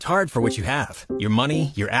Worked hard for what you have. Your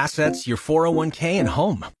money, your assets, your 401k, and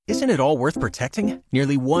home. Isn't it all worth protecting?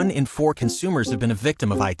 Nearly 1 in 4 consumers have been a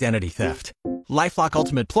victim of identity theft. LifeLock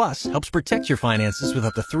Ultimate Plus helps protect your finances with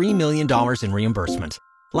up to $3 million in reimbursement.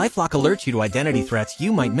 LifeLock alerts you to identity threats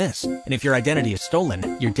you might miss. And if your identity is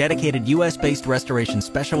stolen, your dedicated U.S.-based restoration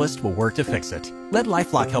specialist will work to fix it. Let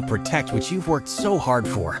LifeLock help protect what you've worked so hard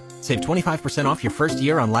for. Save 25% off your first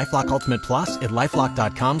year on LifeLock Ultimate Plus at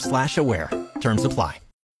LifeLock.com/aware. Terms apply.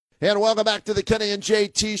 And welcome back to the Kenny and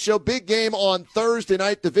JT Show. Big game on Thursday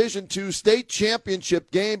night, Division II state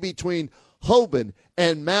championship game between Hoban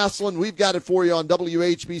and Massillon. We've got it for you on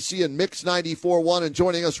WHBC and Mix 94.1. And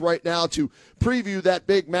joining us right now to preview that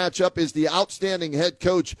big matchup is the outstanding head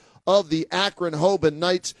coach of the Akron Hoban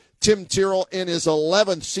Knights, Tim Tyrrell, in his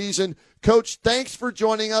 11th season. Coach, thanks for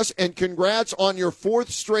joining us, and congrats on your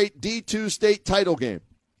 4th straight D2 state title game.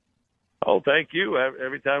 Oh, thank you.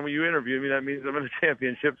 Every time you interview me, that means I'm in a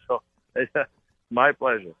championship, so my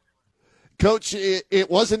pleasure. Coach, it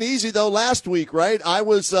wasn't easy, though, last week, right? I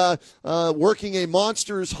was working a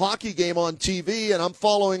Monsters hockey game on TV, and I'm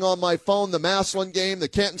following on my phone the Massillon game, the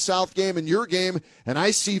Canton South game, and your game, and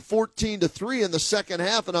I see 14-3 in the second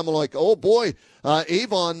half, and I'm like, oh, boy,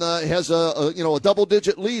 Avon has a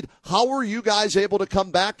double-digit lead. How were you guys able to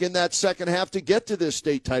come back in that second half to get to this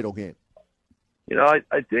state title game? I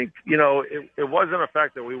think, it wasn't a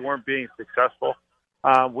fact that we weren't being successful.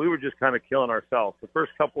 We were just kind of killing ourselves. The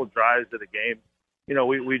first couple of drives of the game,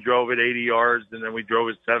 we drove it 80 yards, and then we drove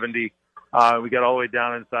it 70. We got all the way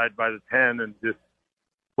down inside by the 10, and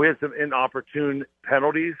we had some inopportune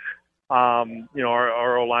penalties.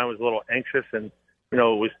 Our O-line was a little anxious and,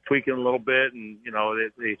 was tweaking a little bit, and,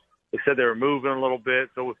 they said they were moving a little bit.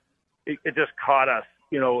 So it just caught us,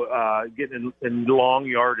 getting in long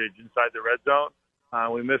yardage inside the red zone.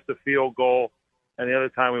 We missed a field goal, and the other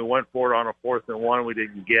time we went for it on a 4th and 1 we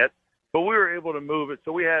didn't get. But we were able to move it,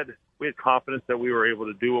 so we had confidence that we were able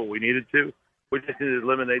to do what we needed to. We just needed to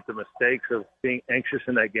eliminate the mistakes of being anxious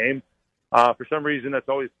in that game. For some reason, that's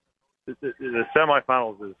always the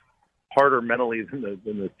semifinals is harder mentally than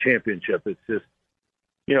the championship. It's just,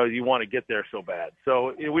 you want to get there so bad.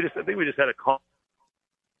 So I think we just had a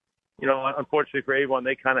unfortunately for Avon,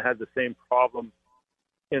 they kind of had the same problem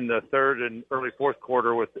in the third and early fourth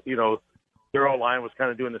quarter with, their O-line was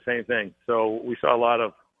kind of doing the same thing. So we saw a lot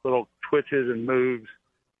of little twitches and moves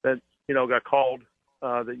that, got called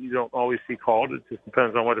that you don't always see called. It just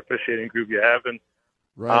depends on what officiating group you have. And,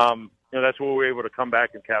 right. That's where we were able to come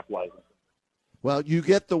back and capitalize on. Well, you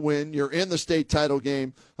get the win. You're in the state title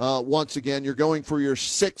game once again. You're going for your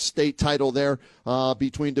 6th state title there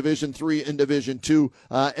between Division III and Division II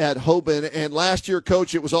at Hoban. And last year,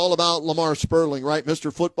 Coach, it was all about Lamar Sperling, right?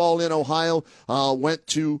 Mr. Football in Ohio, went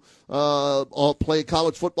to play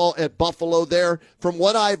college football at Buffalo there. From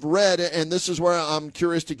what I've read, and this is where I'm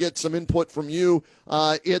curious to get some input from you,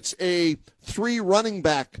 it's a 3 running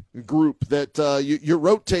back group that you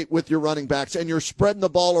rotate with your running backs, and you're spreading the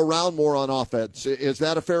ball around more on offense. Is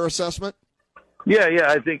that a fair assessment? Yeah.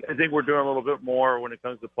 I think we're doing a little bit more when it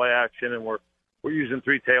comes to play action, and we're using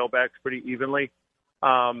 3 tailbacks pretty evenly.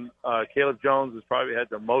 Caleb Jones has probably had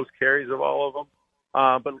the most carries of all of them.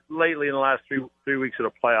 But lately, in the last three weeks of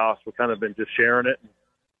the playoffs, we've kind of been just sharing it.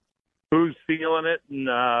 Who's feeling it, and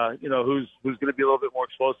who's going to be a little bit more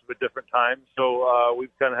explosive at different times. So we've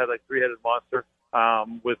kind of had like 3-headed monster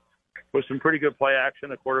with some pretty good play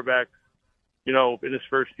action. A quarterback, in his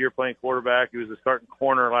first year playing quarterback, he was a starting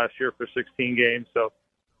corner last year for 16 games. So,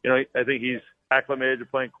 I think he's acclimated to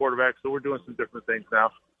playing quarterback. So we're doing some different things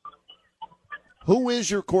now. Who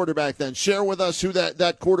is your quarterback then? Share with us who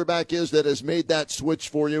that quarterback is that has made that switch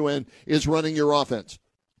for you and is running your offense.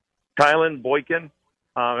 Tylen Boykin.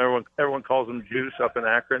 Everyone calls him Juice up in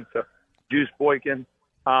Akron. So Juice Boykin.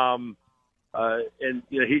 And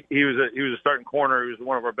he was a starting corner. He was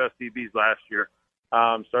one of our best DBs last year.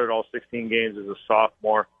 Started all 16 games as a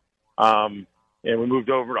sophomore. And we moved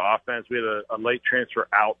over to offense. We had a late transfer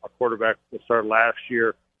out, a quarterback that started last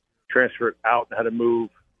year, transferred out and had to move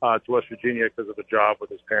to West Virginia because of a job with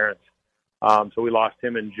his parents. So we lost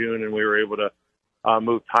him in June, and we were able to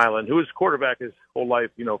move Tylen, who was quarterback his whole life,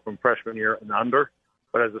 from freshman year and under.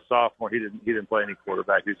 But as a sophomore, he didn't play any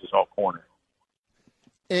quarterback. He was just all corner.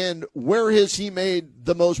 And where has he made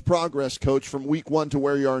the most progress, Coach, from week 1 to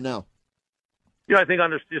where you are now? I think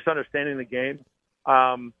just understanding the game.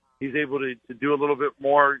 He's able to do a little bit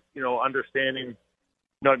more, understanding,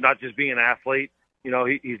 not just being an athlete.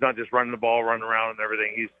 He's not just running the ball, running around and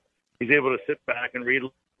everything. He's able to sit back and read,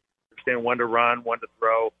 understand when to run, when to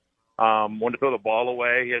throw, when to throw the ball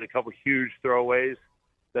away. He had a couple huge throwaways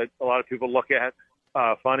that a lot of people look at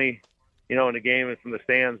funny, in the game and from the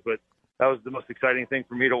stands. But that was the most exciting thing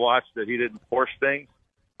for me to watch, that he didn't force things.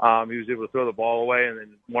 He was able to throw the ball away, and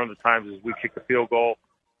then one of the times is we kicked the field goal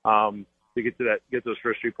to get those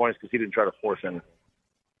first 3 points, because he didn't try to force anything.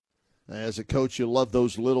 As a coach, you love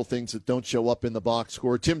those little things that don't show up in the box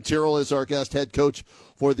score. Tim Tyrrell is our guest, head coach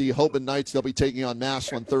for the Hoban Knights. They'll be taking on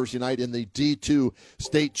Massillon Thursday night in the D2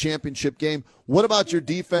 state championship game. What about your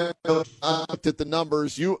defense? I looked at the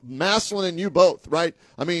numbers. Massillon and you both, right?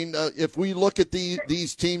 I mean, if we look at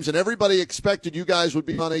these teams, and everybody expected you guys would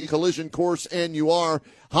be on a collision course, and you are,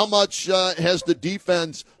 how much has the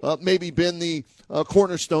defense maybe been the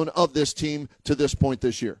cornerstone of this team to this point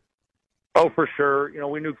this year? Oh, for sure.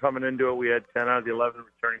 We knew coming into it we had 10 out of the 11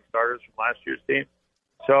 returning starters from last year's team.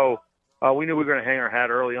 So we knew we were going to hang our hat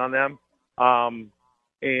early on them.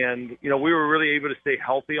 And we were really able to stay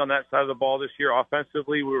healthy on that side of the ball this year.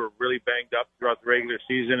 Offensively, we were really banged up throughout the regular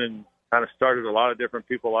season and kind of started a lot of different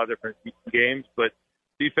people, a lot of different games. But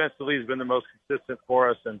defensively has been the most consistent for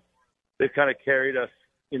us, and they've kind of carried us,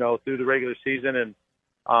 through the regular season, and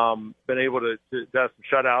been able to have some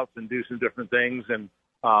shutouts and do some different things. And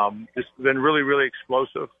it's been really, really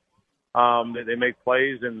explosive. They make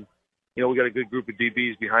plays, and, we got a good group of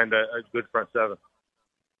DBs behind a good front seven.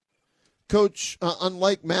 Coach,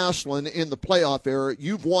 unlike Massillon in the playoff era,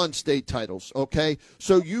 you've won state titles, okay?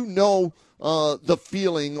 So the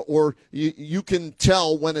feeling, or you can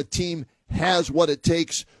tell when a team has what it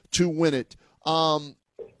takes to win it.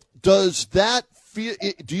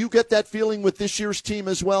 Do you get that feeling with this year's team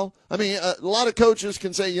as well? I mean, a lot of coaches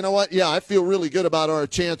can say, you know what, yeah, I feel really good about our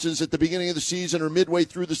chances at the beginning of the season or midway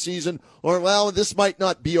through the season, or, well, this might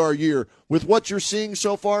not be our year. With what you're seeing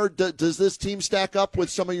so far, does this team stack up with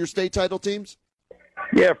some of your state title teams?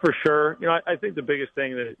 Yeah, for sure. I think the biggest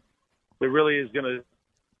thing that really is going to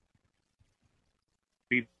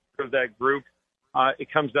be of that group,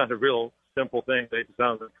 it comes down to real simple things. It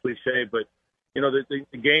sounds like cliche, but, the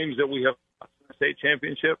games that we have state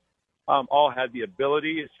championship all had the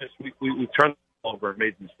ability. It's just we turned the ball over and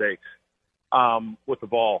made mistakes with the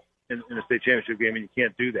ball in a state championship game, and you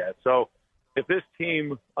can't do that. So if this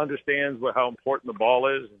team understands how important the ball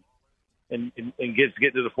is and gets to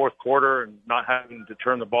get to the fourth quarter and not having to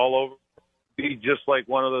turn the ball over, be just like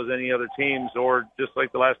one of those any other teams, or just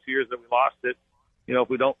like the last 2 years that we lost it. If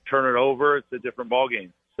we don't turn it over, it's a different ball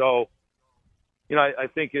game. So, I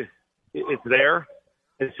think it's there.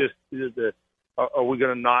 It's just are we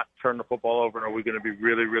going to not turn the football over, and are we going to be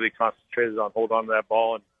really, really concentrated on hold on to that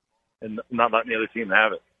ball and not letting the other team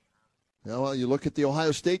have it? Yeah, well, you look at the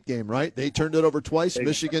Ohio State game, right? They turned it over twice.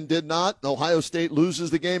 Michigan did not. Ohio State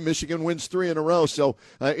loses the game. Michigan wins 3 in a row. So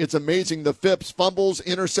it's amazing. The FIPS, fumbles,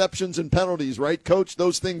 interceptions, and penalties, right, Coach?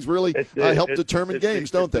 Those things really help determine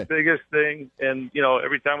games, don't they? It's the biggest thing. And,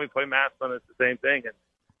 every time we play Massillon, it's the same thing.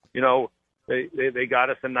 And, they got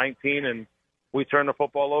us in 19, and we turned the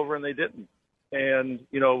football over, and they didn't. And,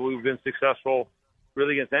 we've been successful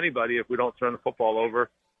really against anybody if we don't turn the football over.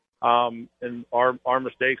 And our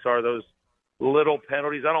mistakes are those little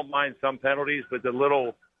penalties. I don't mind some penalties, but the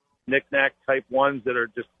little knick-knack type ones that are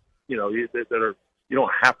just, that are you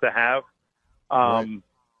don't have to have. Right.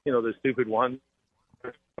 The stupid ones,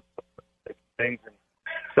 things, and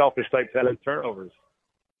selfish type turnovers.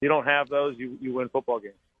 You don't have those, you win football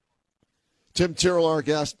games. Tim Tyrrell, our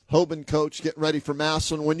guest, Hoban coach, getting ready for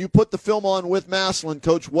Massillon. When you put the film on with Massillon,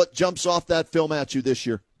 Coach, what jumps off that film at you this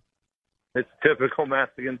year? It's typical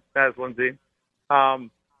Massillon team. I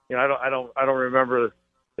don't remember.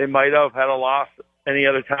 They might have had a loss any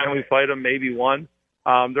other time we played them, maybe one.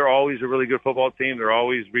 They're always a really good football team. They're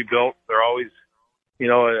always rebuilt. They're always,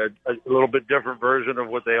 a little bit different version of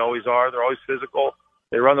what they always are. They're always physical.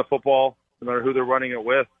 They run the football, no matter who they're running it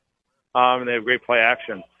with, and they have great play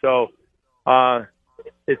action. So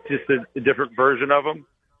it's just a different version of them,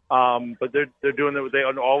 but they're doing what they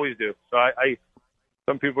always do. So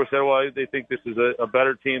some people say, well, they think this is a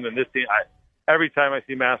better team than this team. Every time I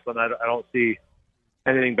see Massillon, I don't see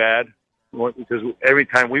anything bad, because every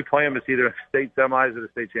time we play them, it's either a state semis or the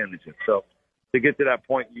state championship. So to get to that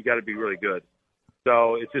point, you got to be really good.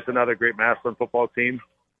 So it's just another great Massillon football team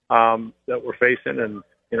that we're facing, and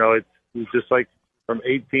it's just like from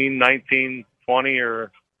 18, 19, 20,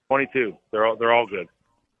 or 22. They're all good.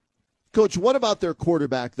 Coach, what about their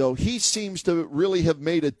quarterback, though? He seems to really have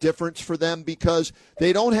made a difference for them, because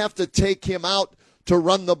they don't have to take him out to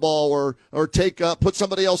run the ball or put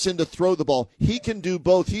somebody else in to throw the ball. He can do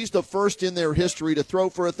both. He's the first in their history to throw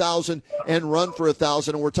for 1,000 and run for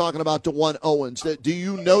 1,000, and we're talking about DeJuan Owens. Do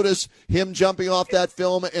you notice him jumping off that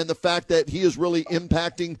film and the fact that he is really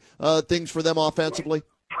impacting things for them offensively?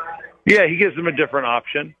 Yeah, he gives them a different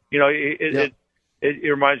option. it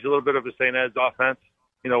reminds you a little bit of a St. Ed's offense,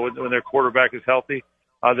 when their quarterback is healthy,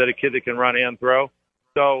 that a kid that can run and throw.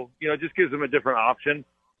 So, it just gives them a different option,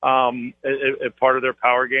 a part of their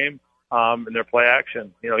power game, and their play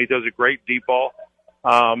action. He does a great deep ball,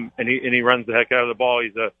 and he runs the heck out of the ball.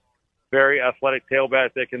 He's a very athletic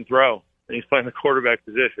tailback that can throw, and he's playing the quarterback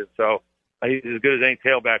position. So he's as good as any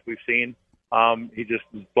tailback we've seen. He just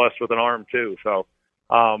is blessed with an arm too. So,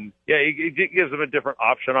 it gives them a different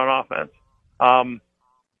option on offense.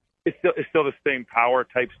 It's still the same power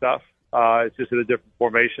type stuff. It's just in the different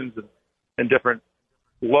formations and different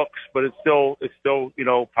looks, but it's still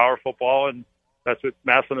power football, and that's what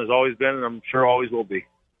Massillon has always been, and I'm sure always will be.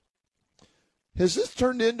 Has this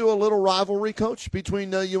turned into a little rivalry, Coach,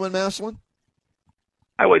 between you and Massillon?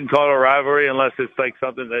 I wouldn't call it a rivalry unless it's like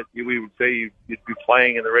something that we would say you'd be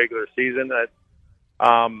playing in the regular season.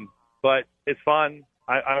 But it's fun.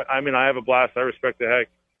 I mean, I have a blast. I respect the heck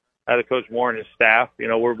out of Coach Moore and his staff.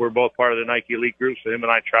 We're both part of the Nike Elite group, so him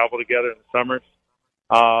and I travel together in the summers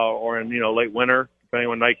or in late winter, depending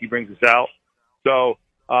when Nike brings us out. So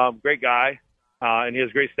great guy, and he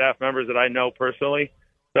has great staff members that I know personally.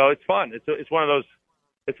 So it's fun. It's one of those.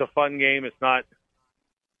 It's a fun game. It's not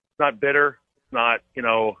bitter. It's not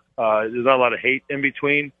there's not a lot of hate in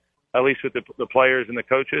between, at least with the players and the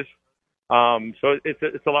coaches. So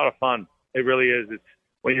it's a lot of fun. It really is. It's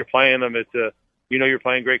when you're playing them. It's you're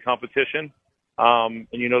playing great competition, and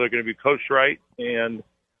they're going to be coached right, and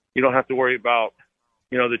you don't have to worry about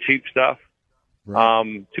the cheap stuff,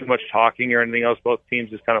 right. Too much talking or anything else. Both teams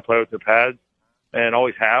just kind of play with their pads, and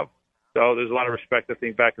always have. So there's a lot of respect, I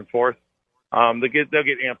think, back and forth. They'll get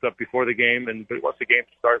amped up before the game, but once the game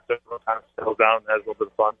starts, everyone kind of settles down and has a little bit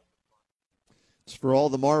of fun. It's for all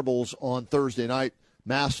the marbles on Thursday night.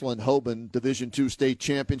 Massillon Hoban Division II state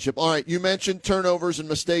championship. All right, you mentioned turnovers and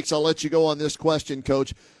mistakes. I'll let you go on this question,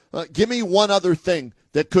 Coach. Give me one other thing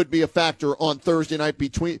that could be a factor on Thursday night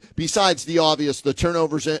besides the obvious, the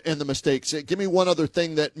turnovers and the mistakes. Give me one other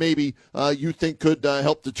thing that maybe you think could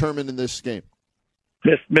help determine in this game.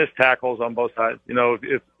 Missed tackles on both sides.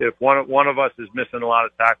 If one of us is missing a lot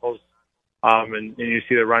of tackles, and you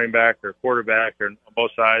see the running back or quarterback or on both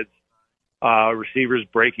sides, receivers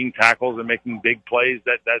breaking tackles and making big plays,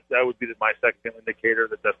 that would be my second indicator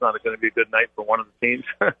that that's not going to be a good night for one of the teams.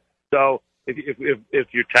 So if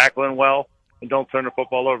you're tackling well and don't turn the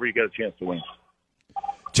football over, you got a chance to win.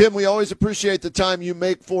 Tim, we always appreciate the time you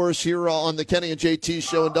make for us here on the Kenny and JT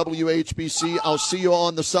show in WHBC. I'll see you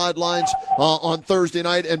on the sidelines on Thursday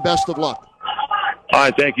night, and best of luck. All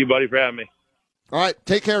right, thank you, buddy, for having me. All right,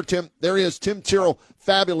 take care, Tim. There he is, Tim Tyrrell,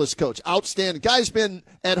 fabulous coach, outstanding. Guy's been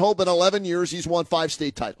at Hoban 11 years. He's won 5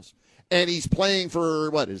 state titles. And he's playing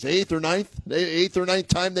for, his eighth or ninth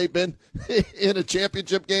time they've been in a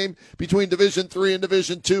championship game between Division III and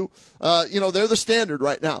Division II. They're the standard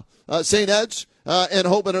right now. St. Ed's and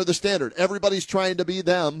Hoban are the standard. Everybody's trying to be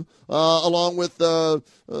them, along with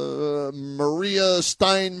Maria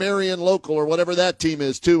Stein Marion Local or whatever that team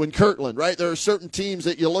is, too, in Kirtland, right? There are certain teams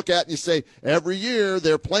that you look at and you say, every year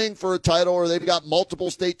they're playing for a title or they've got multiple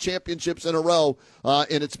state championships in a row,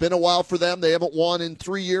 and it's been a while for them. They haven't won in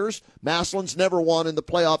 3 years. Massillon's never won in the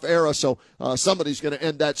playoff era, so somebody's going to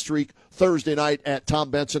end that streak Thursday night at Tom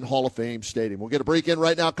Benson Hall of Fame Stadium. We'll get a break in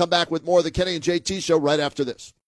right now. Come back with more of the Kenny and JT show right after this.